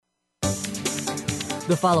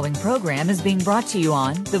The following program is being brought to you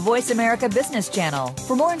on the Voice America Business Channel.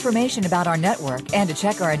 For more information about our network and to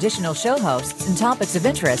check our additional show hosts and topics of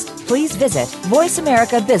interest, please visit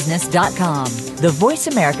voiceamericabusiness.com. The Voice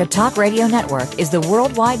America Talk Radio Network is the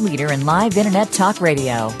worldwide leader in live Internet talk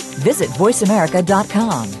radio. Visit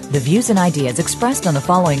voiceamerica.com. The views and ideas expressed on the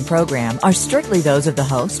following program are strictly those of the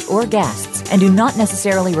host or guests and do not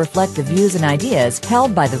necessarily reflect the views and ideas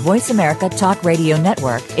held by the Voice America Talk Radio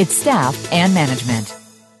Network, its staff, and management.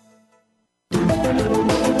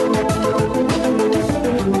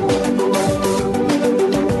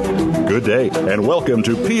 Good day, and welcome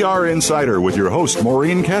to PR Insider with your host,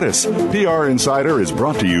 Maureen Kedes. PR Insider is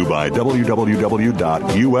brought to you by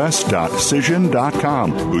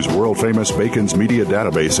www.us.cision.com, whose world-famous Bacon's media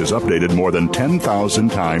database is updated more than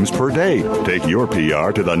 10,000 times per day. Take your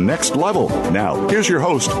PR to the next level. Now, here's your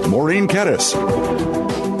host, Maureen Kedes.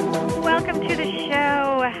 Welcome to the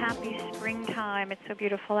show. Happy springtime. It's so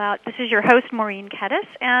beautiful out. This is your host, Maureen Kedes,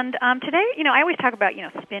 and today, I always talk about,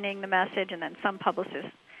 spinning the message, and then some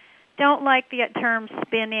publicists don't like the term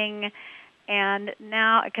spinning, and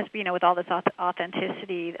now, because, with all this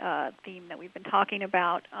authenticity theme that we've been talking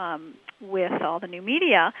about with all the new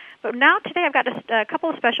media, but now today I've got a couple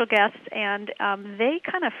of special guests, and they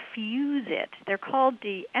kind of fuse it. They're called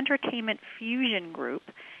the Entertainment Fusion Group,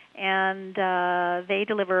 and they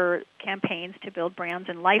deliver campaigns to build brands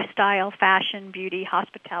in lifestyle, fashion, beauty,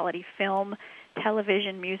 hospitality, film,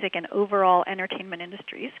 television, music, and overall entertainment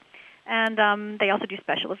industries. And they also do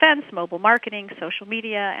special events, mobile marketing, social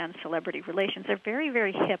media, and celebrity relations. They're very,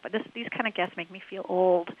 very hip. These kind of guests make me feel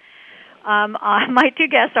old. My two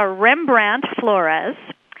guests are Rembrandt Flores.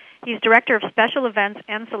 He's Director of Special Events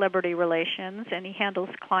and Celebrity Relations, and he handles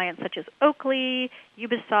clients such as Oakley,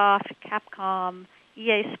 Ubisoft, Capcom,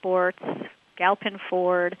 EA Sports, Galpin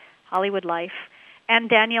Ford, Hollywood Life, and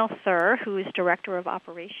Danielle Thur, who is Director of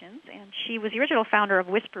Operations, and she was the original founder of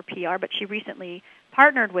Whisper PR, but she recently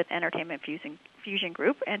partnered with Entertainment Fusion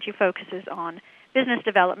Group, and she focuses on business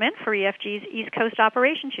development for EFG's East Coast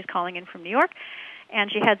operation. She's calling in from New York, and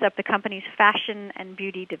she heads up the company's fashion and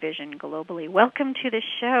beauty division globally. Welcome to the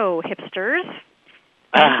show, hipsters.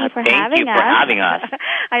 Thank you for having us.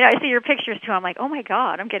 I see your pictures, too. I'm like, oh, my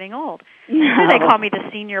God, I'm getting old. No. They call me the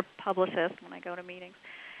senior publicist when I go to meetings.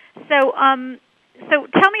 So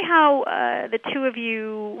tell me how the two of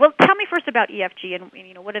you. Well, tell me first about EFG and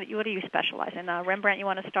what do you specialize in? Rembrandt, you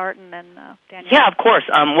want to start, and then Danielle. Yeah, of course.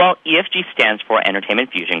 Well, EFG stands for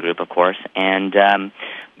Entertainment Fusion Group, of course, and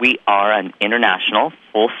we are an international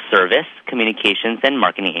full-service communications and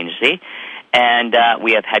marketing agency, and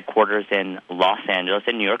we have headquarters in Los Angeles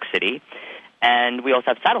and New York City, and we also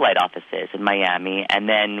have satellite offices in Miami, and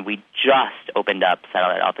then we just opened up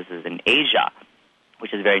satellite offices in Asia,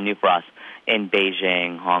 which is very new for us, in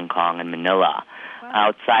Beijing, Hong Kong, and Manila. Wow.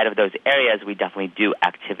 Outside of those areas, we definitely do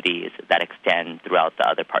activities that extend throughout the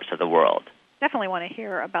other parts of the world. Definitely want to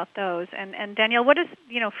hear about those. And Danielle, what is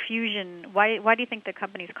Fusion? Why do you think the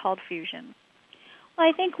company is called Fusion? Well,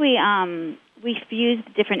 I think we fuse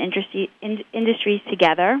different industries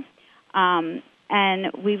together, and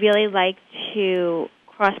we really like to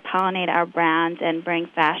cross-pollinate our brands and bring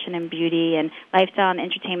fashion and beauty and lifestyle and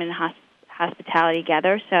entertainment and hospitality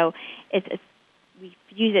together. So we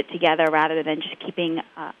fuse it together rather than just keeping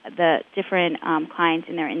the different clients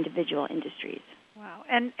in their individual industries. Wow.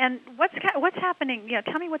 And what's happening?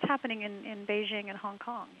 Tell me what's happening in Beijing and Hong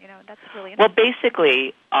Kong. That's really interesting. Well,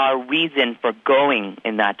 basically, our reason for going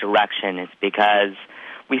in that direction is because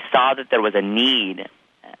we saw that there was a need,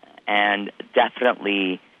 and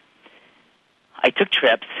definitely I took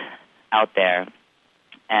trips out there,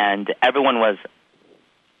 and everyone was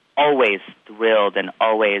always thrilled and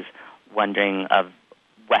always wondering of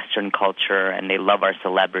Western culture, and they love our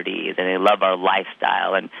celebrities, and they love our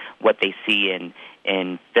lifestyle and what they see in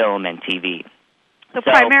film and TV. So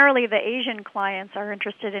primarily the Asian clients are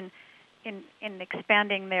interested in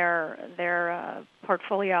expanding their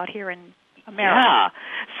portfolio out here in America. Yeah.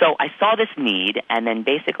 So I saw this need, and then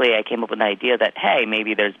basically I came up with an idea that, hey,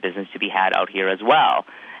 maybe there's business to be had out here as well.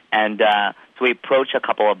 And so we approached a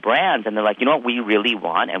couple of brands, and they're like, what we really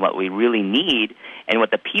want and what we really need and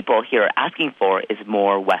what the people here are asking for is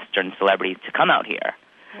more Western celebrities to come out here.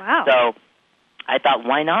 Wow. So I thought,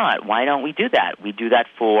 why not? Why don't we do that? We do that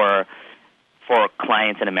for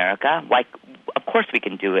clients in America. Of course we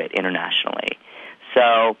can do it internationally.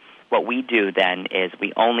 So what we do then is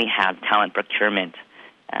we only have talent procurement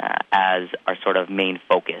as our sort of main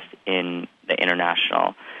focus in the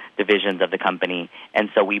international divisions of the company, and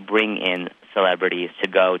so we bring in celebrities to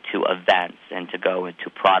go to events and to go to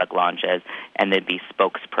product launches, and they'd be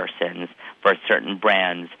spokespersons for certain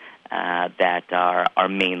brands that are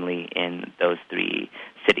mainly in those three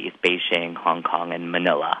cities, Beijing, Hong Kong, and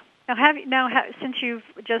Manila. Since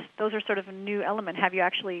those are sort of a new element, do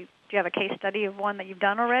you have a case study of one that you've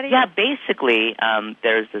done already? Yeah, basically,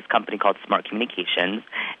 there's this company called Smart Communications,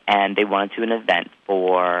 and they wanted to do an event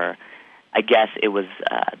for, I guess it was,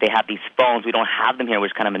 they have these phones. We don't have them here,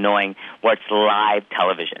 which is kind of annoying, where it's live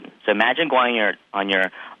television. So imagine going on your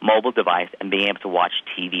mobile device and being able to watch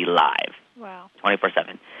TV live. Wow.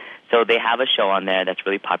 24/7. So they have a show on there that's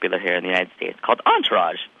really popular here in the United States called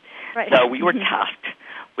Entourage. Right. So we were tasked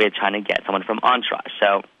with trying to get someone from Entourage.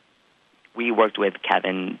 So we worked with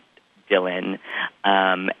Kevin Dillon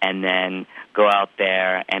and then go out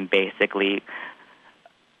there and basically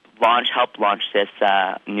help launch this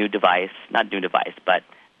new device, not new device, but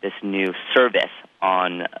this new service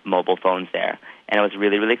on mobile phones there. And it was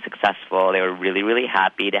really, really successful. They were really, really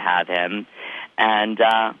happy to have him. And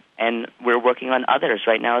we're working on others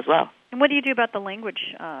right now as well. And what do you do about the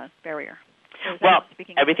language barrier? Well,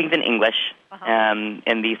 everything's in English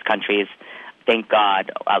in these countries. Thank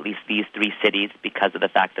God, at least these three cities, because of the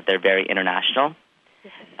fact that they're very international.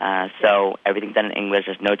 So everything's done in English.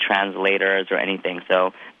 There's no translators or anything.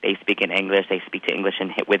 So they speak in English. They speak to English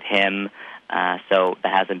with him. So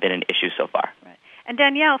that hasn't been an issue so far. Right. And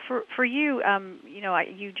Danielle, for you,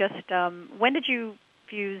 you just when did you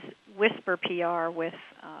fuse Whisper PR with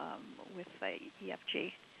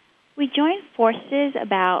EFG? We joined forces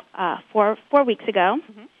about 4 weeks ago.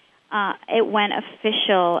 Mm-hmm. It went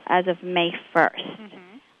official as of May 1st. Mm-hmm.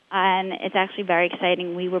 And it's actually very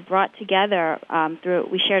exciting. We were brought together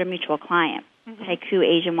we shared a mutual client, mm-hmm. Haiku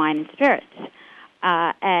Asian Wine and Spirits.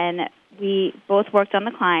 And we both worked on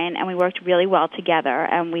the client, and we worked really well together.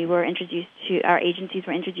 And our agencies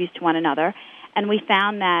were introduced to one another. And we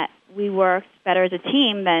found that we worked better as a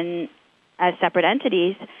team than as separate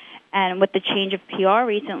entities. And with the change of PR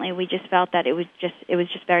recently, we just felt that it was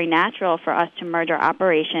just very natural for us to merge our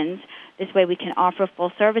operations. This way we can offer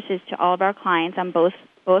full services to all of our clients on both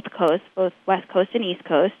coasts, both West Coast and East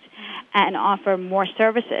Coast, and offer more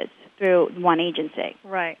services through one agency.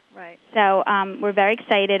 Right. So we're very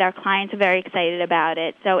excited. Our clients are very excited about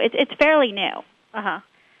it. So it's fairly new. Uh-huh.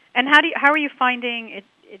 And how are you finding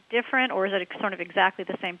it different, or is it sort of exactly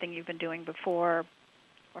the same thing you've been doing before?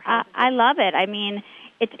 I love it. I mean,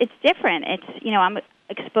 it's different. I'm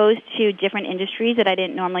exposed to different industries that I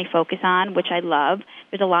didn't normally focus on, which I love.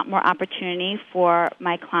 There's a lot more opportunity for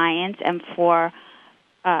my clients and for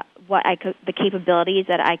the capabilities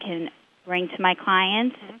that I can bring to my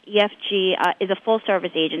clients. Mm-hmm. EFG is a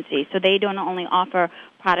full-service agency, so they don't only offer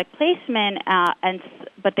product placement,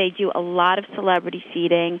 but they do a lot of celebrity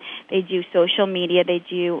seeding. They do social media. They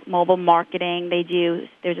do mobile marketing.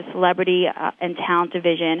 There's a celebrity and talent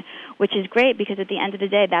division, which is great because at the end of the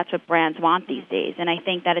day, that's what brands want these days. And I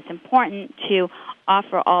think that it's important to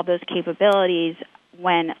offer all those capabilities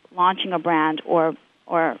when launching a brand or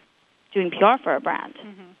doing PR for a brand.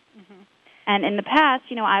 Mm-hmm. And in the past,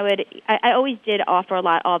 I always did offer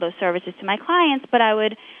all those services to my clients, but I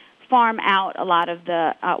would farm out a lot of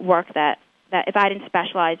the work that if I didn't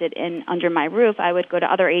specialize it under my roof, I would go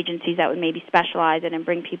to other agencies that would maybe specialize it and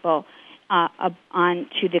bring people on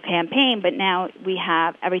to the campaign. But now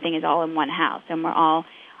everything is all in one house, and we're all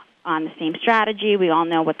on the same strategy. We all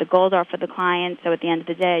know what the goals are for the client. So at the end of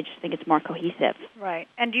the day, I just think it's more cohesive. Right.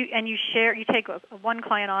 And you take one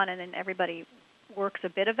client on, and then everybody works a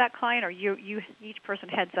bit of that client, or you each person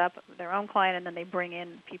heads up their own client, and then they bring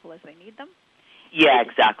in people as they need them? Yeah,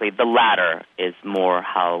 exactly. The latter is more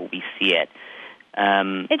how we see it.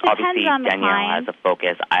 It depends obviously, on the Danielle client. has a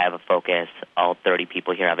focus. I have a focus. All 30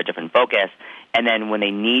 people here have a different focus. And then when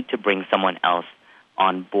they need to bring someone else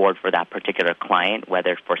on board for that particular client,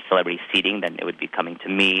 whether it's for celebrity seating, then it would be coming to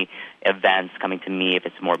me. Events coming to me. If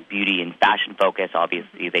it's more beauty and fashion focus,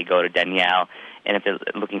 obviously they go to Danielle. And if they're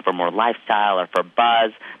looking for more lifestyle or for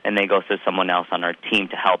buzz, then they go to someone else on our team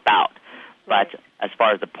to help out. Right. But as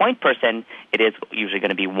far as the point person, it is usually going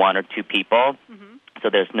to be one or two people. Mm-hmm. So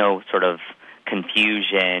there's no sort of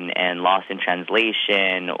confusion and loss in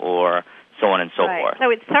translation or so on and so forth. So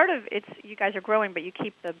it's you guys are growing, but you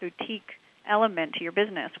keep the boutique element to your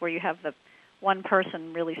business where you have the one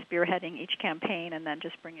person really spearheading each campaign and then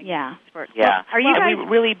just bringing in experts. Yeah. Well, we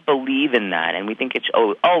really believe in that, and we think it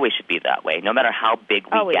always should be that way. No matter how big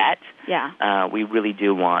we get, we really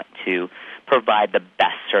do want to provide the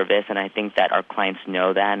best service, and I think that our clients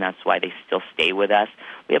know that, and that's why they still stay with us.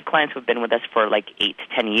 We have clients who have been with us for like 8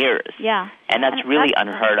 to 10 years. Yeah. And that's really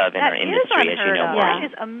unheard of in our industry, as you know. That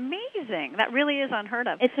is amazing. That really is unheard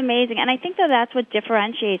of. It's amazing, and I think that's what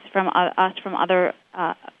differentiates from us from other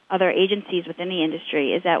agencies within the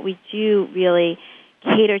industry is that we do really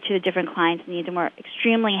cater to the different clients' needs, and we're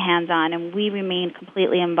extremely hands-on, and we remain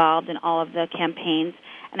completely involved in all of the campaigns.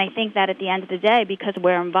 And I think that at the end of the day, because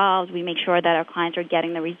we're involved, we make sure that our clients are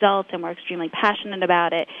getting the results, and we're extremely passionate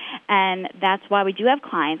about it. And that's why we do have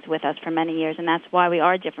clients with us for many years, and that's why we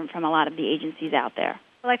are different from a lot of the agencies out there.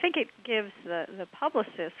 Well, I think it gives the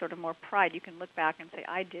publicist sort of more pride. You can look back and say,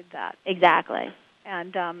 I did that. Exactly.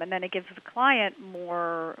 And then it gives the client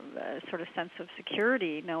more sort of sense of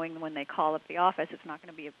security, knowing when they call up the office, it's not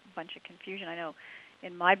going to be a bunch of confusion. I know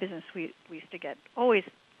in my business we used to get always,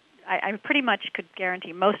 I pretty much could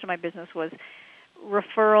guarantee most of my business was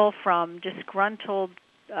referral from disgruntled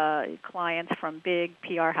clients from big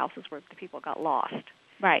PR houses where the people got lost.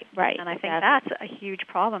 Right. And I think that's a huge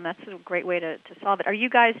problem. That's a great way to solve it. Are you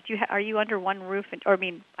guys? Are you under one roof? I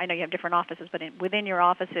know you have different offices, but within your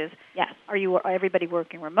offices, yes. Are everybody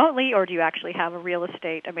working remotely, or do you actually have a real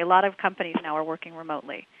estate? I mean, a lot of companies now are working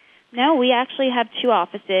remotely. No, we actually have two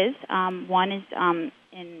offices. One is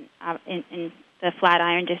in the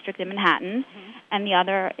Flatiron District in Manhattan, and the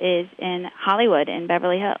other is in Hollywood, in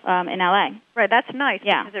Beverly Hills, in L.A. Right, that's nice,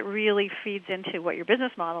 yeah. Because it really feeds into what your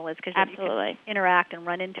business model is, because you can interact and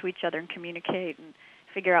run into each other and communicate and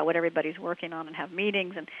figure out what everybody's working on and have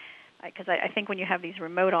meetings. And because I think when you have these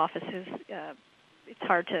remote offices, it's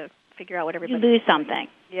hard to figure out what everybody. You lose something.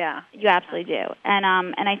 Yeah, you absolutely do. And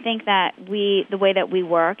I think that the way that we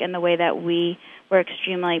work and the way that we're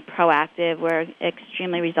extremely proactive, we're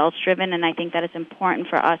extremely results-driven, and I think that it's important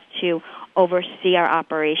for us to oversee our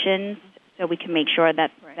operations so we can make sure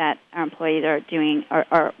that our employees are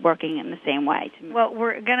working in the same way. Well,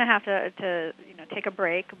 we're going to have to take a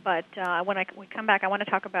break, but when we come back, I want to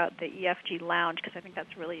talk about the EFG Lounge, because I think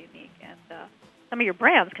that's really unique, and some of your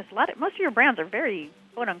brands, because most of your brands are very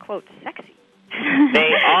quote-unquote sexy.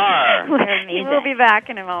 They are. They're amazing. We'll be back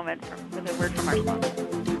in a moment with a word from our sponsor.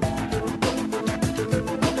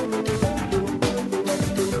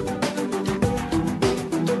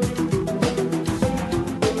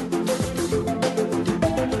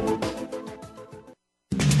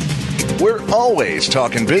 We're always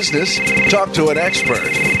talking business. Talk to an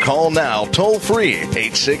expert. Call now toll-free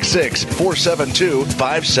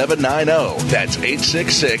 866-472-5790. That's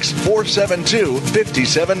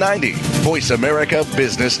 866-472-5790. Voice America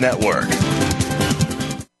Business Network.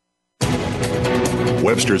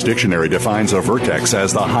 Webster's Dictionary defines a vertex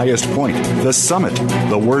as the highest point, the summit.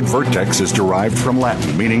 The word vertex is derived from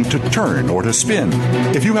Latin, meaning to turn or to spin.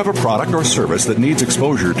 If you have a product or service that needs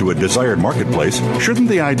exposure to a desired marketplace, shouldn't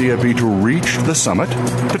the idea be to reach the summit?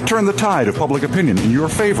 To turn the tide of public opinion in your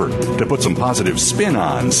favor? To put some positive spin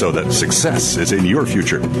on so that success is in your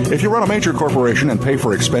future? If you run a major corporation and pay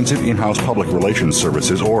for expensive in-house public relations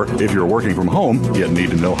services, or if you're working from home yet need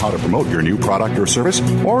to know how to promote your new product or service,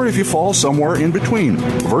 or if you fall somewhere in between,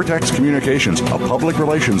 Vertex Communications, a public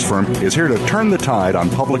relations firm, is here to turn the tide on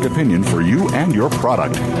public opinion for you and your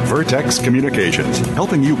product. Vertex Communications,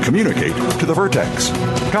 helping you communicate to the Vertex.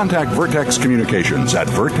 Contact Vertex Communications at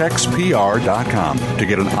vertexpr.com to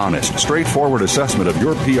get an honest, straightforward assessment of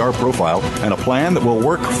your PR profile and a plan that will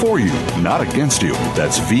work for you, not against you.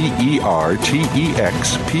 That's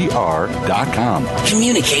vertexpr.com.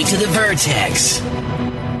 Communicate to the Vertex.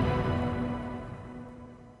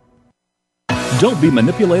 Don't be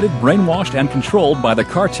manipulated, brainwashed, and controlled by the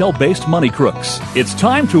cartel-based money crooks. It's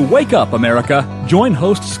time to wake up, America. Join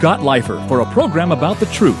host Scott Leifer for a program about the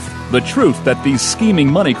truth that these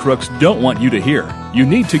scheming money crooks don't want you to hear. You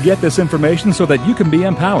need to get this information so that you can be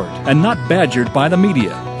empowered and not badgered by the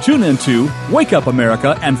media. Tune into Wake Up,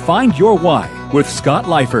 America, and Find Your Why with Scott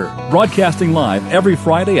Leifer, broadcasting live every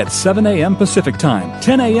Friday at 7 a.m. Pacific Time,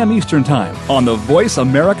 10 a.m. Eastern Time on the Voice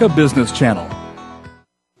America Business Channel.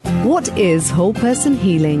 What is whole person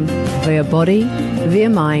healing via body, via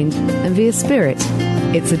mind, and via spirit?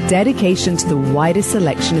 It's a dedication to the widest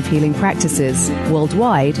selection of healing practices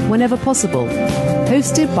worldwide whenever possible.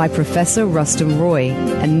 Hosted by Professor Rustum Roy,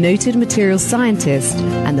 a noted materials scientist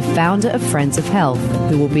and the founder of Friends of Health,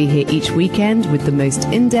 who will be here each weekend with the most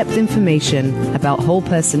in-depth information about whole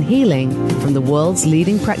person healing from the world's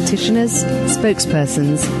leading practitioners,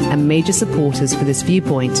 spokespersons, and major supporters for this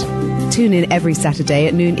viewpoint. Tune in every Saturday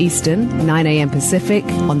at noon Eastern, 9 a.m. Pacific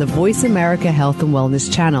on the Voice America Health and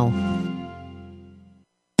Wellness channel.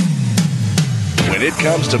 When it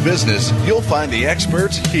comes to business, you'll find the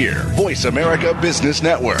experts here. Voice America Business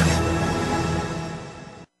Network.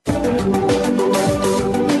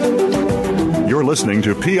 You're listening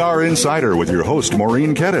to PR Insider with your host,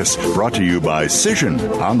 Maureen Kedes, brought to you by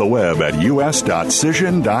Cision on the web at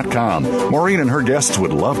us.cision.com. Maureen and her guests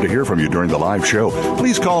would love to hear from you during the live show.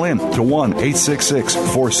 Please call in to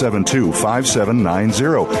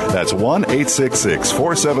 1-866-472-5790. That's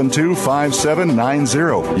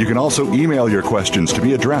 1-866-472-5790. You can also email your questions to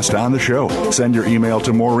be addressed on the show. Send your email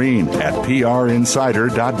to Maureen at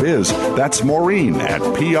prinsider.biz. That's Maureen at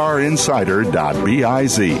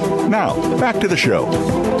prinsider.biz. Now, back to the show.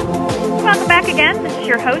 Welcome back again. This is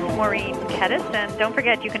your host, Maureen Kedes. And don't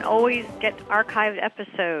forget, you can always get archived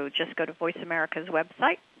episodes. Just go to Voice America's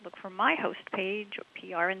website, look for my host page, or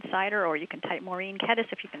PR Insider, or you can type Maureen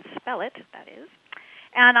Kedes if you can spell it, that is.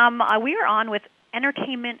 And we are on with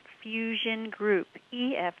Entertainment Fusion Group,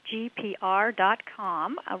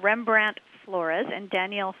 EFGPR.com, Rembrandt Flores, and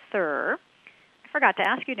Danielle Thur. I forgot to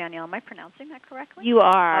ask you, Danielle, am I pronouncing that correctly? You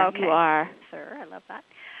are. Okay. You are. Thur, I love that.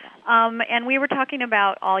 And we were talking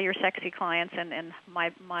about all your sexy clients and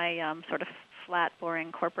my sort of flat,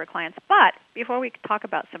 boring corporate clients. But before we talk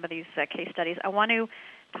about some of these case studies, I want to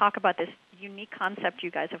talk about this unique concept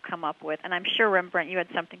you guys have come up with. And I'm sure, Rembrandt, you had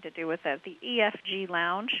something to do with it, the EFG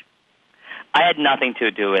Lounge. I had nothing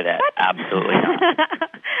to do with it. What? Absolutely not.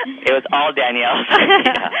 It was all Danielle's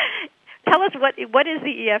idea. Tell us, what is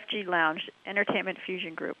the EFG Lounge, Entertainment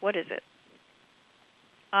Fusion Group? What is it?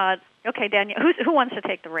 Okay, Danielle, who wants to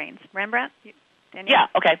take the reins? Rembrandt? Danielle? Yeah,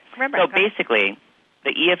 okay. Rembrandt, so basically,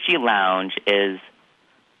 the EFG Lounge is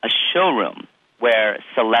a showroom where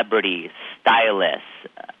celebrities, stylists,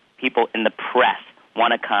 people in the press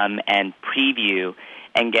want to come and preview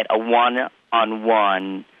and get a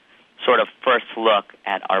one-on-one sort of first look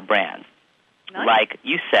at our brands. Nice. Like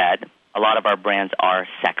you said, a lot of our brands are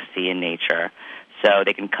sexy in nature, so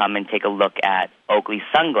they can come and take a look at Oakley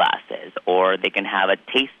sunglasses, or they can have a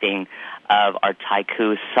tasting of our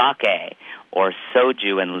Taiku sake or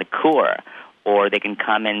soju and liqueur, or they can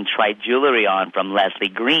come and try jewelry on from Leslie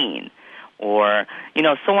Green, or,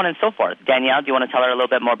 so on and so forth. Danielle, do you want to tell her a little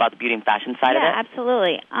bit more about the beauty and fashion side of it? Yeah,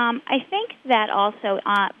 absolutely. I think that also,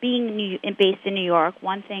 being based in New York,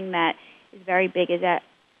 one thing that is very big is that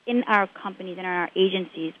in our companies and in our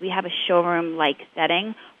agencies, we have a showroom-like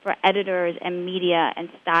setting for editors and media and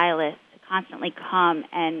stylists to constantly come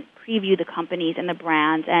and preview the companies and the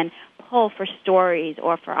brands and pull for stories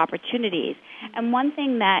or for opportunities. And one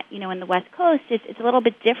thing that, in the West Coast, it's a little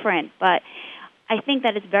bit different, but I think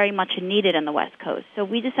that it's very much needed on the West Coast. So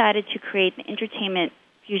we decided to create an Entertainment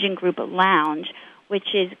Fusion Group Lounge,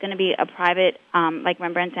 which is going to be a private, like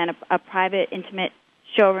Rembrandt said, a private, intimate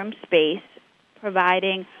showroom space,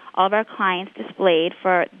 providing all of our clients displayed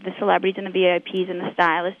for the celebrities and the VIPs and the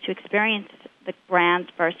stylists to experience the brands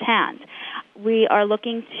firsthand. We are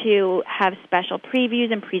looking to have special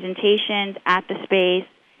previews and presentations at the space,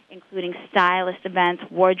 including stylist events,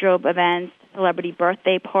 wardrobe events, celebrity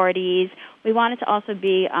birthday parties. We want it to also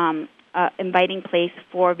be an inviting place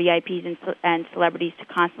for VIPs and celebrities to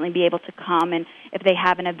constantly be able to come, and if they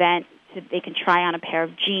have an event, they can try on a pair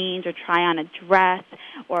of jeans or try on a dress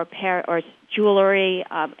or a pair or jewelry,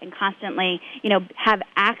 and constantly, have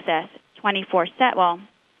access 24/7. Well,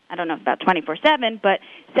 I don't know about 24/7, but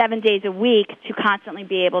 7 days a week to constantly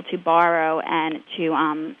be able to borrow and to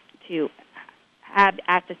have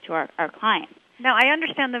access to our clients. Now, I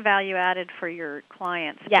understand the value added for your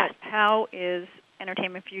clients. Yes. But how is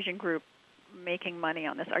Entertainment Fusion Group making money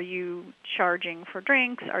on this? Are you charging for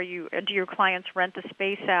drinks? Do your clients rent the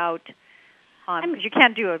space out? Because you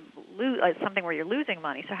can't do something where you're losing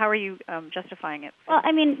money. So how are you justifying it? Well,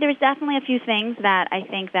 there's definitely a few things that I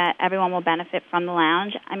think that everyone will benefit from the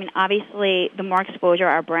lounge. Obviously, the more exposure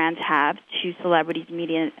our brands have to celebrities,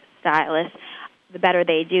 media, stylists, the better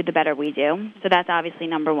they do, the better we do. So that's obviously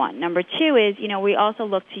number one. Number two is, we also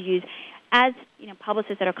look to use, as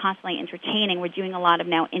publicists that are constantly entertaining, we're doing a lot of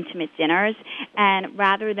now intimate dinners, and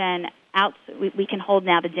rather than we can hold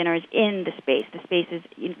now the dinners in the space. The space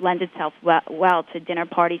lends itself well to dinner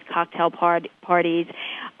parties, cocktail parties.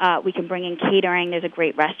 We can bring in catering. There's a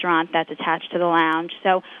great restaurant that's attached to the lounge.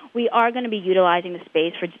 So we are going to be utilizing the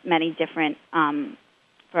space for many different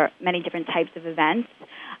types of events.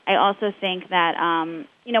 I also think that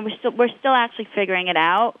we're still actually figuring it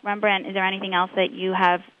out. Rembrandt, is there anything else that you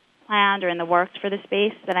have planned or in the works for the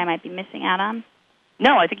space that I might be missing out on?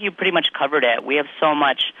 No, I think you pretty much covered it. We have so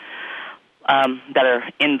much that are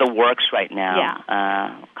in the works right now. Yeah.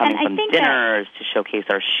 Coming from dinners to showcase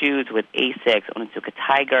our shoes with ASICS, Onitsuka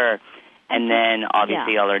Tiger, and then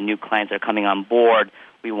obviously all our new clients that are coming on board.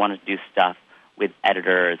 We want to do stuff with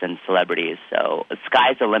editors and celebrities. So the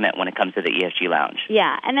sky's the limit when it comes to the ESG Lounge.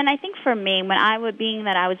 Yeah, and then I think for me, being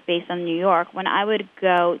that I was based in New York, when I would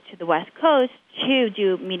go to the West Coast to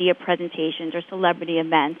do media presentations or celebrity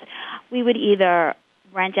events, we would either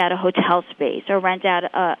rent out a hotel space or rent out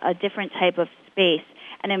a different type of space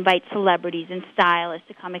and invite celebrities and stylists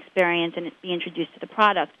to come experience and be introduced to the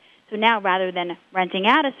product. So now, rather than renting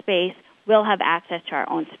out a space, we'll have access to our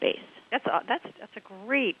own space. That's a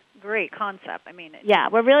great concept. I mean, yeah,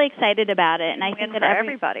 we're really excited about it, and I think that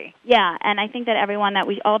everybody. Yeah, and I think that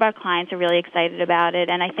all of our clients are really excited about it,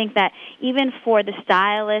 and I think that even for the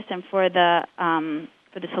stylists and for the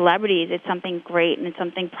celebrities, it's something great and it's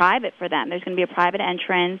something private for them. There's going to be a private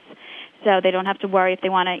entrance, so they don't have to worry if they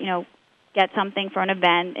want to, get something for an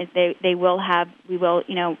event. We will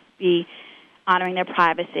be honoring their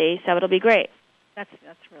privacy, so it'll be great. That's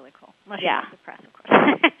really cool. Unless you have the press, of course.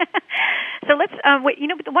 So let's.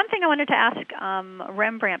 The one thing I wanted to ask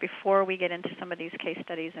Rembrandt before we get into some of these case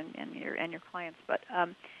studies and your clients, but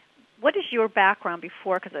what is your background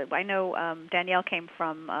before? Because I know Danielle came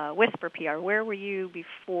from Whisper PR. Where were you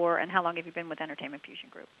before, and how long have you been with Entertainment Fusion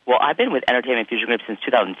Group? Well, I've been with Entertainment Fusion Group since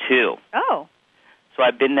 2002. Oh. So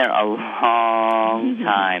I've been there a long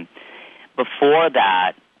time. Before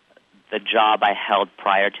that, the job I held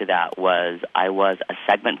prior to that I was a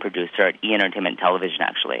segment producer at E! Television,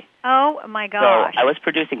 actually. Oh, my gosh. So I was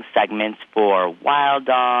producing segments for Wild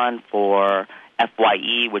On, for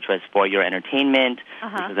FYE, which was For Your Entertainment,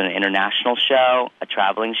 which was an international show, a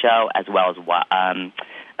traveling show, as well as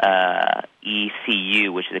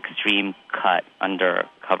ECU, which is Extreme Cut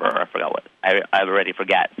Undercover. I forgot what. I already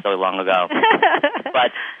forget, so long ago.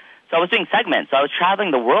 But so I was doing segments. So I was traveling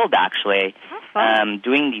the world, actually,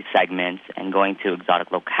 doing these segments and going to exotic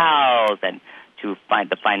locales and to find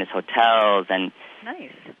the finest hotels and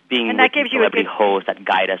being with celebrity hosts that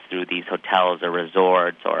guide us through these hotels or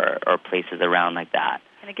resorts or places around like that.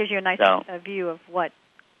 And it gives you a nice view of what,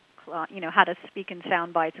 how to speak in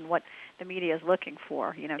sound bites and what the media is looking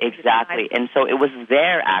for. Exactly. And so it was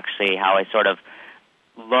there, actually, how I sort of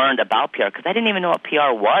learned about PR, because I didn't even know what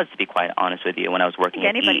PR was, to be quite honest with you, when I was working at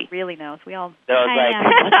anybody really knows. We all. So I was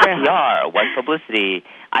like, what's PR? What's publicity?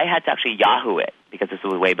 I had to actually Yahoo it, because this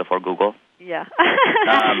was way before Google. Yeah.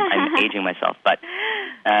 I'm aging myself, but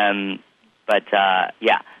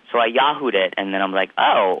yeah. So I Yahooed it, and then I'm like,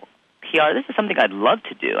 oh, PR, this is something I'd love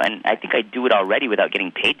to do, and I think I do it already without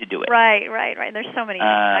getting paid to do it. Right. There's so many.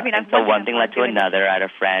 So one thing led to another. I had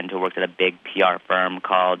a friend who worked at a big PR firm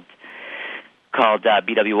called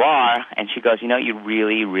BWR, and she goes, you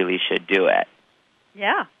really, really should do it.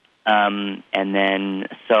 Yeah. And then,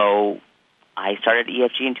 so I started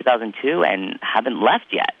EFG in 2002 and haven't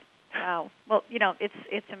left yet. Wow. Well,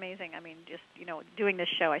 it's amazing. I mean, just, doing this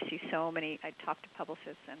show, I see so many, I talk to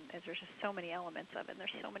publicists, and there's just so many elements of it, and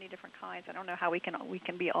there's so many different kinds. I don't know how we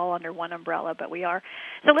can be all under one umbrella, but we are.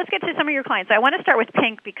 So let's get to some of your clients. I want to start with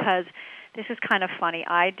Pink, because this is kind of funny.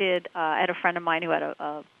 I had a friend of mine who had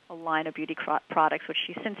a line of beauty products, which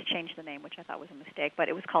she's since changed the name, which I thought was a mistake, but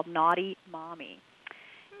it was called Naughty Mommy.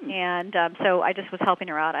 And so I just was helping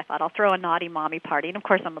her out. I thought, I'll throw a Naughty Mommy party. And, of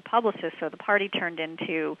course, I'm a publicist, so the party turned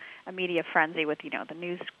into a media frenzy with, the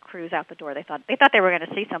news crews out the door. They thought they were going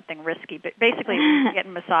to see something risky, but basically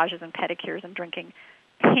getting massages and pedicures and drinking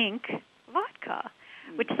pink vodka,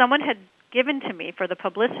 which someone had given to me for the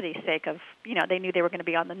publicity's sake of, they knew they were going to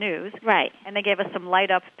be on the news. Right. And they gave us some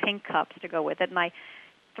light-up pink cups to go with it, and I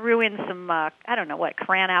threw in some,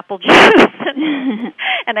 cran apple juice,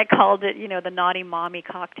 and I called it, the Naughty Mommy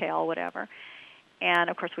cocktail, whatever. And,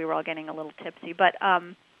 of course, we were all getting a little tipsy. But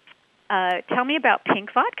tell me about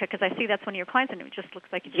Pink Vodka, because I see that's one of your clients, and it just looks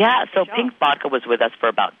like you just so Pink Vodka was with us for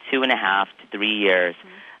about 2.5 to 3 years.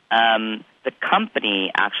 The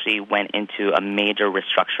company actually went into a major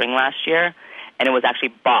restructuring last year, and it was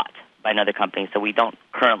actually bought by another company, so we don't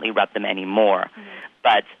currently rep them anymore.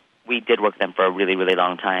 But we did work with them for a really, really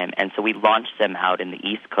long time. And so we launched them out in the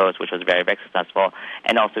East Coast, which was very, very successful,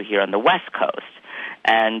 and also here on the West Coast.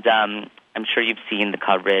 And I'm sure you've seen the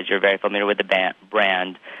coverage. You're very familiar with the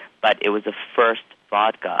brand. But it was the first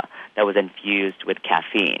vodka that was infused with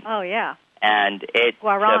caffeine. Oh, yeah. And it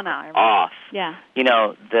Guarana, took off. Yeah.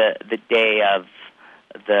 The day of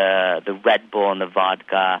the Red Bull and the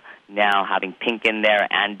vodka, now having Pink in there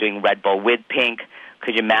and doing Red Bull with Pink,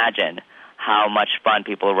 could you imagine how much fun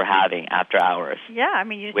people were having after hours? Yeah, I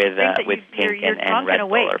mean, you with Pink you're and Red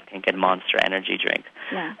Bull or Pink and Monster Energy drink.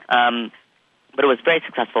 Yeah. But it was very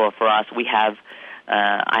successful for us. We have,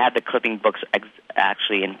 I have the clipping books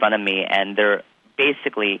actually in front of me, and they're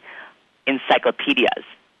basically encyclopedias.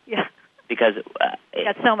 Yeah. because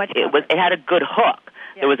got so much. It had a good hook.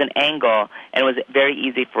 Yeah. There was an angle, and it was very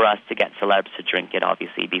easy for us to get celebs to drink it,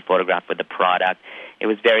 obviously, be photographed with the product. It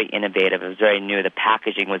was very innovative. It was very new. The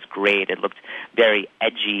packaging was great. It looked very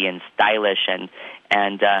edgy and stylish, and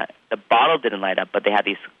the bottle didn't light up, but they had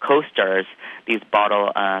these coasters, these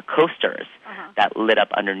bottle coasters that lit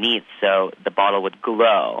up underneath, so the bottle would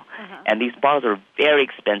glow. And these bottles are very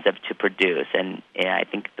expensive to produce, and I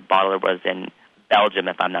think the bottler was in Belgium,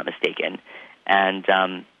 if I'm not mistaken.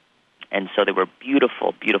 And so they were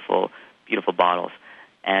beautiful, beautiful, beautiful bottles.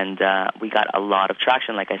 And we got a lot of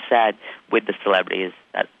traction, like I said, with the celebrities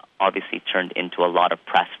that obviously turned into a lot of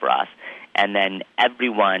press for us. And then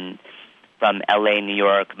everyone from LA, New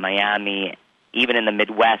York, Miami, even in the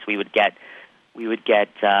Midwest, we would get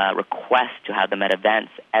requests to have them at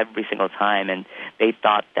events every single time, and they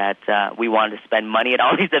thought that we wanted to spend money at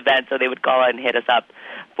all these events, so they would call and hit us up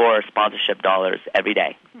for sponsorship dollars every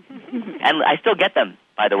day. And I still get them,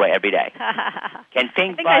 by the way, every day. Can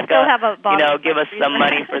Pink Vodka, give us some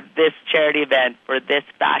money for this charity event, for this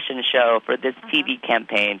fashion show, for this TV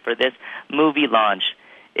campaign, for this movie launch?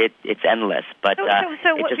 It's endless, but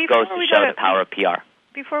it just goes to show the power of PR.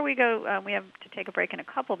 Before we go, we have to take a break in a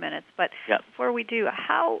couple minutes, but before we do,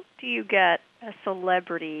 how do you get a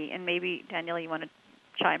celebrity, and maybe, Danielle, you want to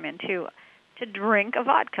chime in too, to drink a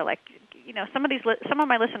vodka? Like, some of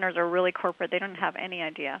my listeners are really corporate. They don't have any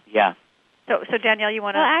idea. Yeah. So Danielle, you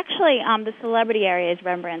want to... Well, actually, the celebrity area is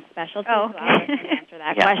Rembrandt's specialty, so I'll answer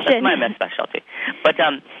that question. That's my specialty. But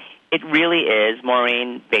it really is,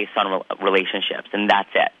 Maureen, based on relationships, and that's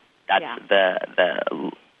it. That's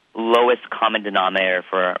the lowest common denominator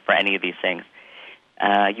for any of these things.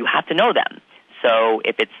 You have to know them. So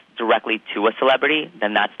if it's directly to a celebrity,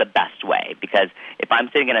 then that's the best way. Because if I'm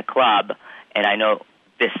sitting in a club and I know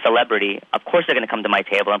this celebrity, of course they're going to come to my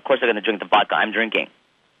table. Of course they're going to drink the vodka I'm drinking.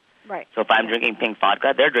 Right. So if I'm drinking pink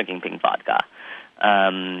vodka, they're drinking pink vodka.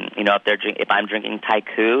 If I'm drinking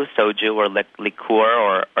taiku, soju, or liqueur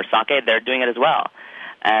or sake, they're doing it as well.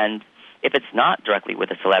 And if it's not directly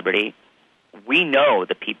with a celebrity, we know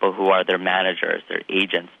the people who are their managers, their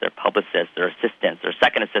agents, their publicists, their assistants, their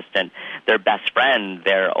second assistant, their best friend,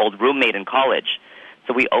 their old roommate in college.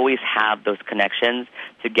 So we always have those connections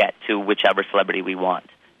to get to whichever celebrity we want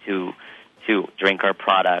to drink our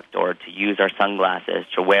product, or to use our sunglasses,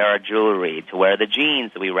 to wear our jewelry, to wear the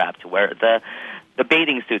jeans that we rep, to wear the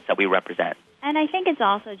bathing suits that we represent. And I think it's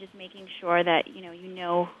also just making sure that you know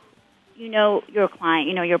your client,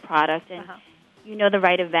 you know your product, and you know the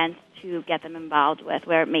right events to get them involved with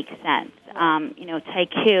where it makes sense.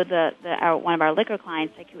 Taiku, one of our liquor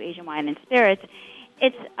clients, Taiku Asian Wine and Spirits,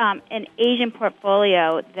 it's an Asian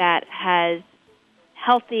portfolio that has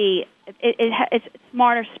healthy, it's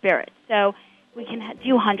smarter spirits. So we can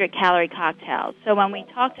do 100-calorie cocktails. So when we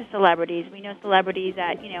talk to celebrities, we know celebrities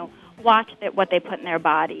that, watch what they put in their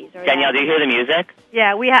bodies. Danielle, do you hear the music?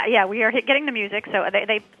 Yeah, we are getting the music. So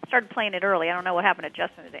they started playing it early. I don't know what happened to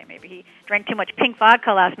Justin today. Maybe he drank too much pink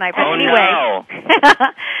vodka last night. But no.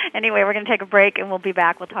 Anyway, we're going to take a break, and we'll be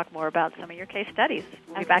back. We'll talk more about some of your case studies.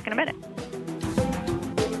 We'll be back in a minute.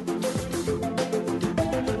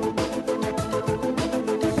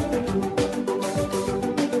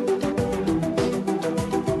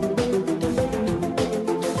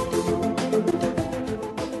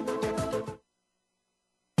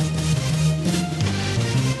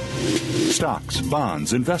 Stocks,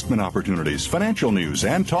 bonds, investment opportunities, financial news,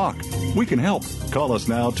 and talk. We can help. Call us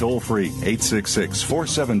now toll-free,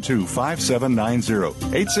 866-472-5790.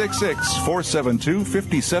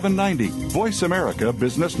 866-472-5790. Voice America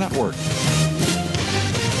Business Network.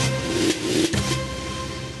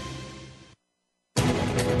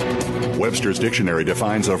 Webster's Dictionary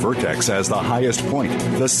defines a vertex as the highest point,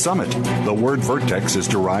 the summit. The word vertex is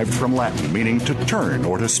derived from Latin, meaning to turn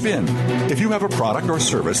or to spin. If you have a product or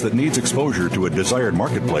service that needs exposure to a desired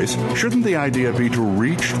marketplace, shouldn't the idea be to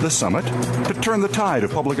reach the summit? To turn the tide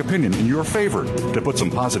of public opinion in your favor, to put some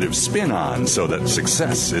positive spin on so that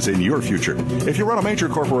success is in your future. If you run a major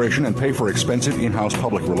corporation and pay for expensive in-house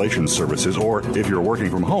public relations services, or if you're working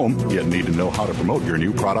from home yet need to know how to promote your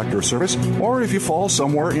new product or service, or if you fall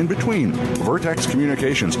somewhere in between, Vertex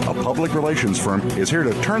Communications, a public relations firm, is here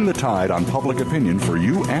to turn the tide on public opinion for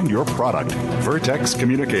you and your product. Vertex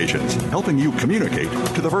Communications, helping you communicate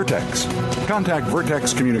to the Vertex. Contact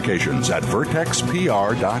Vertex Communications at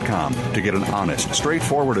vertexpr.com to get an honest,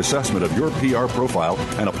 straightforward assessment of your PR profile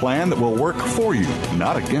and a plan that will work for you,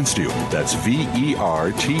 not against you. That's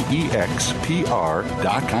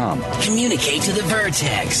vertexpr.com. Communicate to the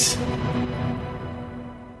Vertex.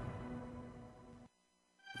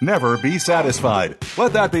 Never be satisfied.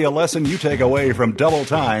 Let that be a lesson you take away from Double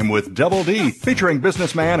Time with Double D, featuring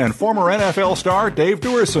businessman and former NFL star Dave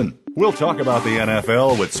Duerson. We'll talk about the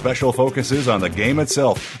NFL with special focuses on the game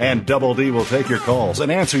itself, and Double D will take your calls and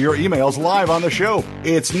answer your emails live on the show.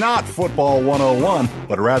 It's not Football 101,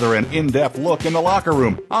 but rather an in-depth look in the locker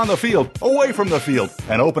room, on the field, away from the field,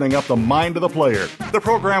 and opening up the mind of the player. The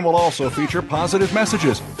program will also feature positive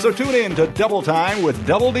messages, so tune in to Double Time with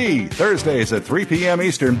Double D, Thursdays at 3 p.m.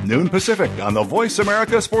 Eastern, noon Pacific, on the Voice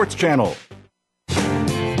America Sports Channel.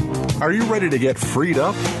 Are you ready to get freed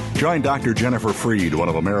up? Join Dr. Jennifer Freed, one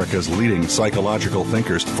of America's leading psychological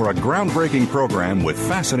thinkers, for a groundbreaking program with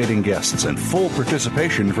fascinating guests and full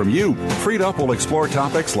participation from you. Freed Up will explore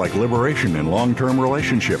topics like liberation in long-term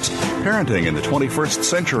relationships, parenting in the 21st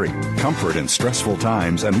century, comfort in stressful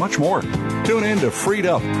times, and much more. Tune in to Freed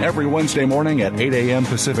Up every Wednesday morning at 8 a.m.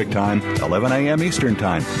 Pacific Time, 11 a.m. Eastern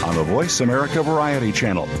Time on the Voice America Variety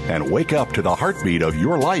Channel, and wake up to the heartbeat of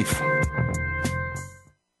your life.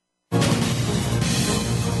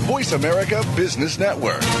 Voice America Business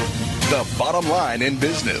Network, the bottom line in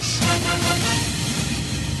business.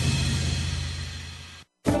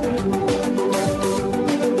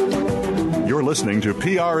 You're listening to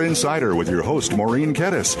PR Insider with your host, Maureen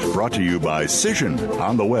Kedes, brought to you by Cision,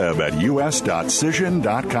 on the web at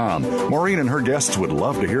us.cision.com. Maureen and her guests would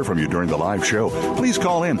love to hear from you during the live show. Please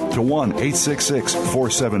call in to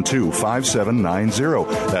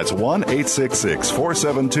 1-866-472-5790. That's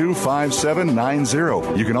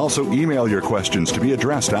 1-866-472-5790. You can also email your questions to be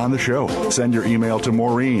addressed on the show. Send your email to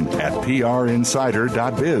Maureen at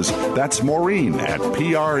prinsider.biz. That's Maureen at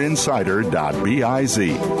prinsider.biz.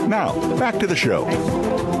 Now, back to the show.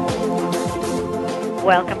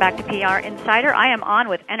 Welcome back to PR Insider. I am on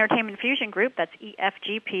with Entertainment Fusion Group, that's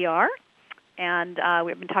EFG PR, and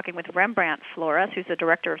we've been talking with Rembrandt Flores, who's the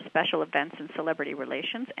Director of Special Events and Celebrity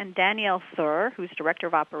Relations, and Danielle Thur, who's Director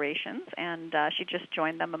of Operations, and she just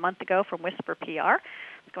joined them a month ago from Whisper PR.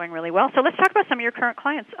 It's going really well. So let's talk about some of your current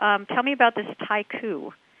clients. Tell me about this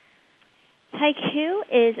Taiku. Taiku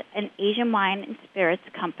is an Asian wine and spirits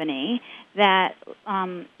company that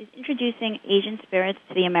is introducing Asian spirits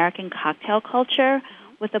to the American cocktail culture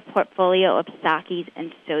with a portfolio of sakis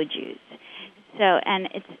and sojus. So, and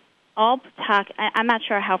it's all I'm not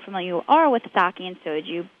sure how familiar you are with sake and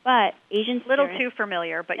soju, but Asian spirits... Little too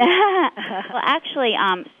familiar, but... Well, actually,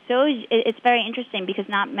 soju, it's very interesting because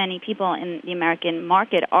not many people in the American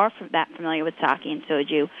market are that familiar with sake and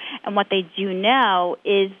soju, and what they do know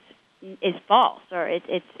is false, or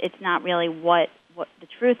it's not really what the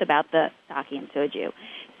truth about the sake and soju.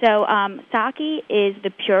 So sake is the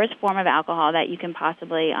purest form of alcohol that you can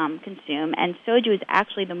possibly consume, and soju is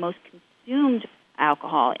actually the most consumed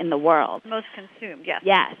alcohol in the world. Most consumed, yes.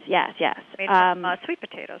 Yes. Made from sweet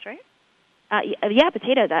potatoes, right? Yeah,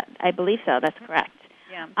 potato. That I believe so. That's correct.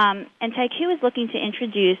 Yeah. And Taiku is looking to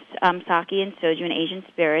introduce sake and soju and Asian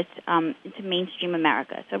spirits into mainstream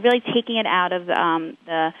America. So really taking it out of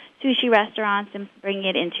the sushi restaurants and bringing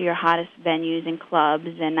it into your hottest venues and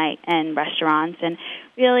clubs and restaurants. And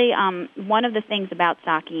really, one of the things about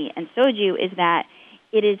sake and soju is that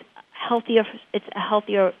it is healthier. It's a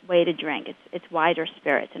healthier way to drink. It's wider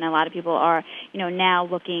spirits, and a lot of people are now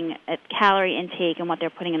looking at calorie intake and what they're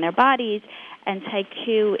putting in their bodies. And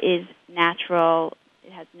Taiku is natural.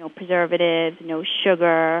 It has no preservatives, no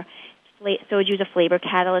sugar. Soju is a flavor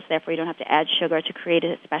catalyst, therefore you don't have to add sugar to create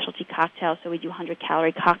a specialty cocktail. So we do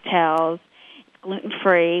 100-calorie cocktails. It's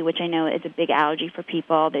gluten-free, which I know is a big allergy for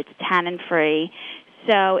people. It's tannin-free.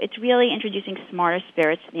 So it's really introducing smarter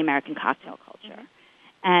spirits to the American cocktail culture.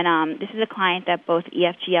 And this is a client that both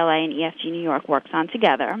EFG LA and EFG New York works on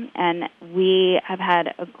together. And we have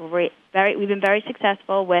had we've been very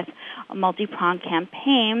successful with a multi-pronged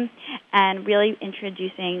campaign and really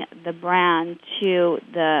introducing the brand to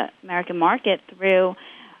the American market through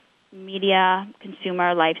media,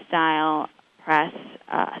 consumer, lifestyle, press,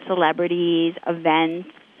 celebrities,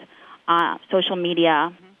 events, social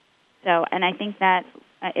media. So, and I think that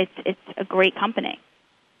it's a great company.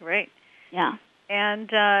 Great. Yeah. And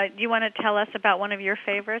do you want to tell us about one of your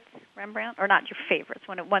favorites, Rembrandt? Or not your favorites.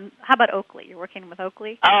 How about Oakley? You're working with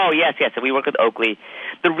Oakley? Oh, yes. So we work with Oakley.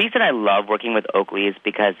 The reason I love working with Oakley is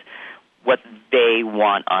because what they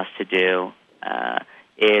want us to do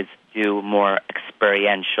is do more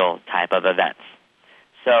experiential type of events.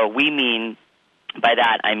 So by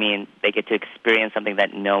that, I mean they get to experience something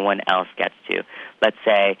that no one else gets to. Let's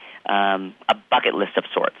say a bucket list of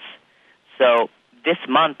sorts. So this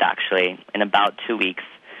month, actually, in about 2 weeks,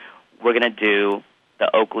 we're going to do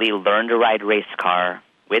the Oakley Learn to Ride race car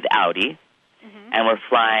with Audi, and we're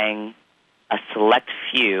flying a select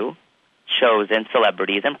few chosen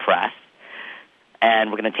celebrities and press,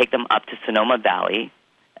 and we're going to take them up to Sonoma Valley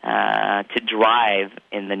to drive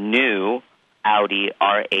in the new Audi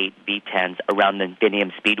R8 V10s around the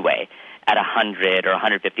Infinium Speedway at 100 or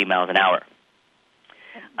 150 miles an hour.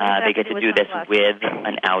 They get to do this with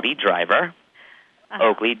an Audi driver,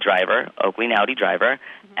 Oakley and Audi driver,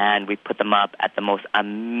 and we put them up at the most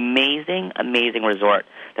amazing resort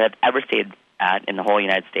that I've ever stayed at in the whole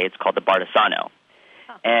United States, called the Bardesano.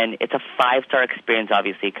 And it's a 5-star experience,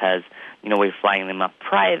 obviously, because, we're flying them up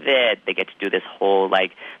private. They get to do this whole,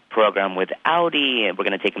 program with Audi, and we're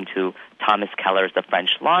going to take them to Thomas Keller's The French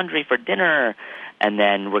Laundry for dinner, and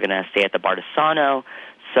then we're going to stay at the Bardesano.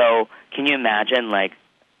 So can you imagine,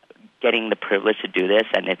 getting the privilege to do this,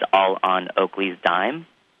 and it's all on Oakley's dime?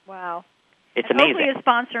 Wow. It's and amazing. Oakley is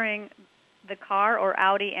sponsoring the car, or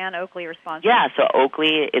Audi and Oakley are sponsoring? Yeah, so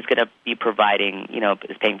Oakley is going to be providing,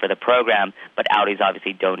 is paying for the program, but Audi's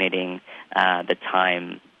obviously donating the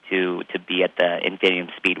time to be at the Infinium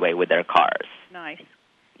Speedway with their cars. Nice.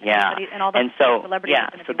 Yeah. So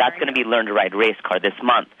that's going to be Learn to Ride race car this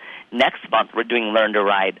month. Next month, we're doing Learn to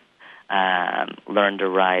Ride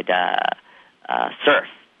surf.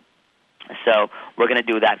 So we're going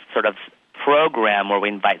to do that sort of program where we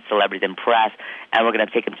invite celebrities and press, and we're going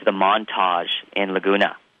to take them to the Montage in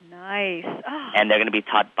Laguna. Nice. Oh. And they're going to be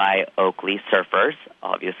taught by Oakley surfers,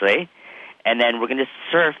 obviously. And then we're going to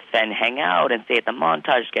surf and hang out and stay at the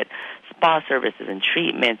Montage, get spa services and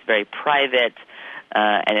treatments, very private.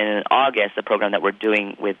 And then in August, the program that we're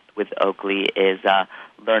doing with Oakley is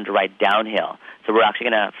Learn to Ride Downhill. So we're actually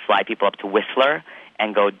going to fly people up to Whistler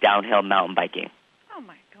and go downhill mountain biking. Oh,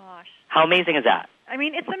 my gosh. How amazing is that? I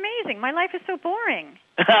mean, it's amazing. My life is so boring.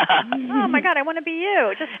 Oh, my God, I want to be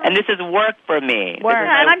you. And this is work for me. Work.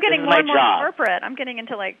 And I'm getting more and more corporate. I'm getting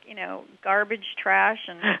into, garbage, trash,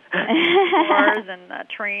 and cars and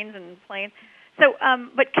trains and planes. So,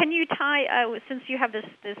 but can you tie, since you have this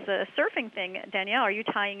surfing thing, Danielle, are you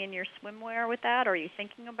tying in your swimwear with that, or are you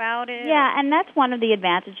thinking about it? Yeah, and that's one of the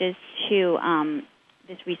advantages to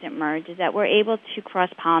this recent merge, is that we're able to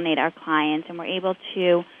cross-pollinate our clients, and we're able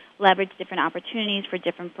to leverage different opportunities for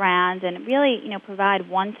different brands, and really, provide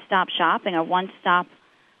one-stop shopping or one-stop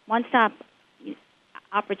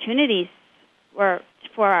opportunities for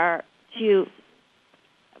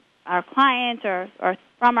our clients or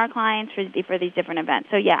from our clients for these different events.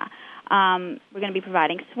 So yeah, we're going to be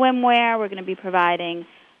providing swimwear. We're going to be providing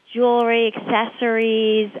jewelry,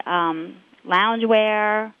 accessories,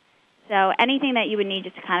 loungewear. So anything that you would need